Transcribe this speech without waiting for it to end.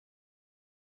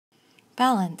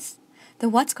Balance. The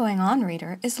What's Going On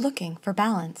reader is looking for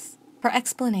balance, for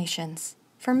explanations,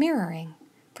 for mirroring,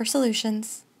 for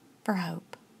solutions, for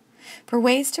hope, for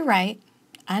ways to write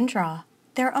and draw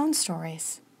their own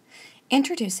stories.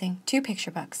 Introducing two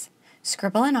picture books,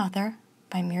 Scribble Author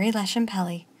by Miri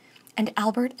Leshem-Pelly and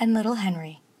Albert and Little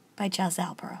Henry by Jez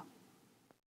Alborough.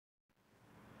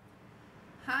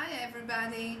 Hi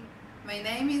everybody, my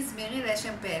name is Miri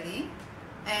Leshem-Pelly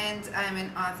and I'm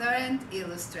an author and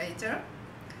illustrator.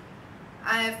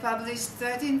 I have published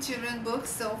 13 children's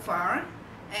books so far,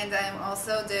 and I'm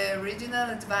also the regional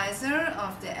advisor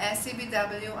of the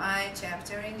SCBWI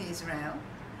chapter in Israel.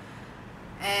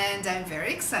 And I'm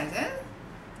very excited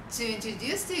to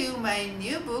introduce to you my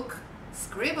new book,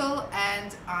 Scribble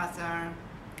Author.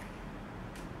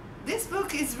 This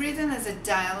book is written as a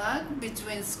dialogue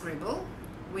between Scribble,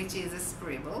 which is a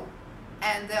scribble,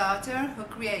 and the author who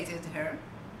created her.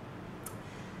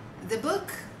 The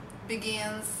book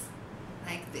begins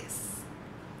like this.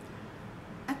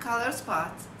 A color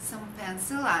spot, some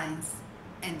pencil lines,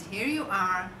 and here you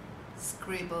are,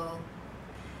 Scribble.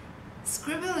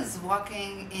 Scribble is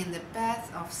walking in the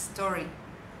path of story,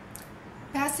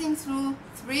 passing through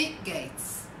 3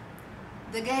 gates.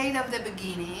 The gate of the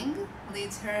beginning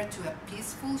leads her to a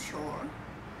peaceful shore.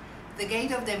 The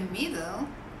gate of the middle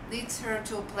leads her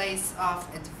to a place of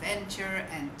adventure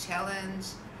and challenge.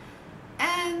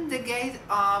 And the gate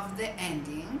of the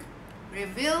ending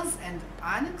reveals an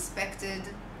unexpected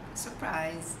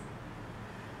surprise.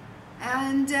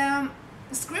 And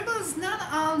Scribble is not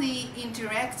only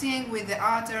interacting with the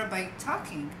author by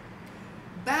talking,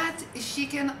 but she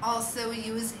can also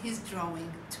use his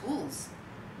drawing tools,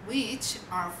 which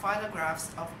are photographs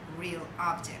of real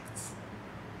objects,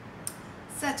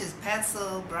 such as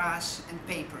pencil, brush, and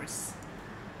papers.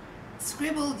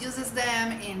 Scribble uses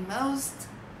them in most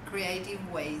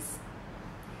creative ways.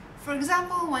 For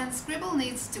example, when Scribble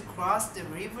needs to cross the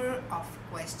river of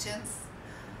questions,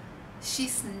 she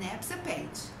snaps a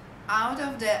page out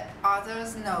of the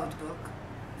author's notebook,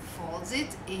 folds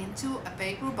it into a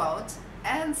paper boat,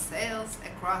 and sails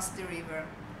across the river.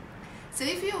 So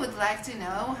if you would like to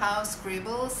know how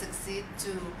Scribble succeeds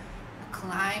to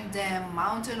climb the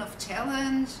mountain of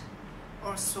challenge,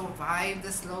 or survive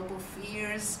the slope of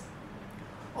fears,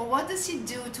 or what does she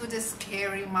do to the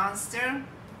scary monster?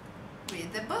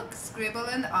 Read the book Scribble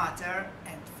Author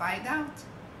and find out.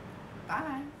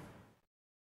 Bye!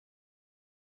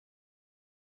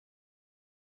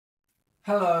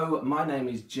 Hello, my name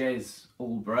is Jez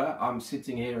Alborough. I'm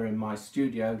sitting here in my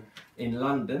studio in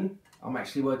London. I'm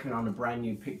actually working on a brand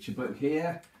new picture book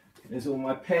here. There's all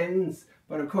my pens,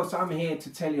 but of course I'm here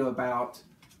to tell you about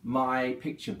my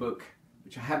picture book,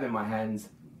 which I have in my hands,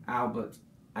 Albert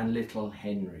and Little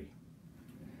Henry.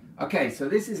 Okay, so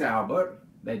this is Albert.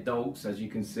 They're dogs, as you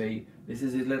can see. This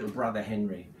is his little brother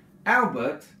Henry.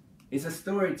 Albert is a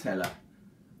storyteller,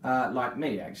 like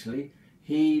me actually.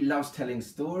 He loves telling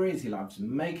stories, he loves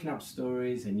making up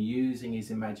stories and using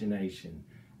his imagination.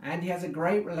 And he has a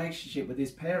great relationship with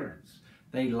his parents.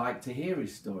 They like to hear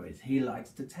his stories. He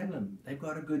likes to tell them. They've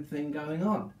got a good thing going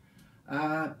on.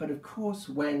 But of course,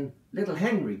 when little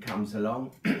Henry comes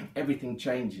along, everything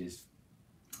changes.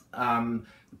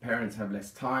 The parents have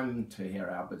less time to hear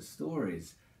Albert's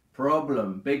stories.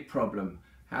 Problem, big problem.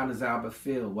 How does Albert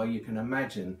feel? Well, you can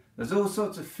imagine. There's all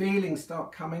sorts of feelings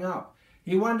start coming up.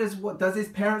 He wonders, does his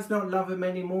parents not love him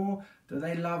anymore? Do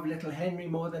they love little Henry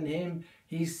more than him?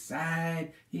 He's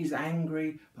sad, he's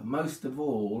angry, but most of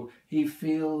all, he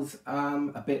feels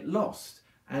a bit lost,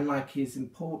 and like his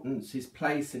importance, his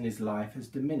place in his life has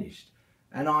diminished.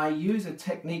 And I use a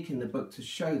technique in the book to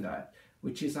show that,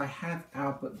 which is I have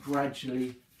Albert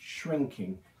gradually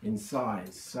shrinking in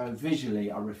size. So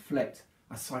visually I reflect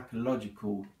a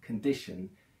psychological condition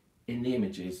in the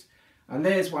images. And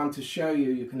there's one to show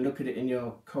you. You can look at it in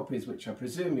your copies, which I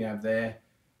presume you have there.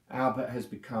 Albert has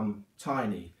become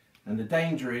tiny. And the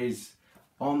danger is,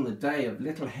 on the day of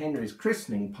little Henry's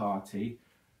christening party,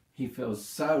 he feels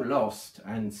so lost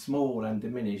and small and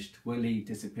diminished, will he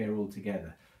disappear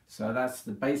altogether? So that's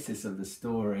the basis of the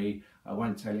story. I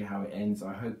won't tell you how it ends.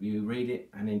 I hope you read it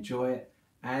and enjoy it,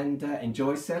 and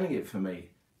enjoy selling it for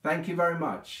me. Thank you very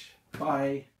much.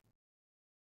 Bye.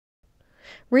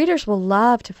 Readers will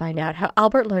love to find out how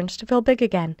Albert learns to feel big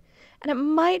again, and it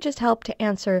might just help to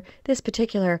answer this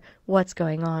particular "what's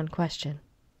going on" question,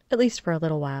 at least for a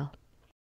little while.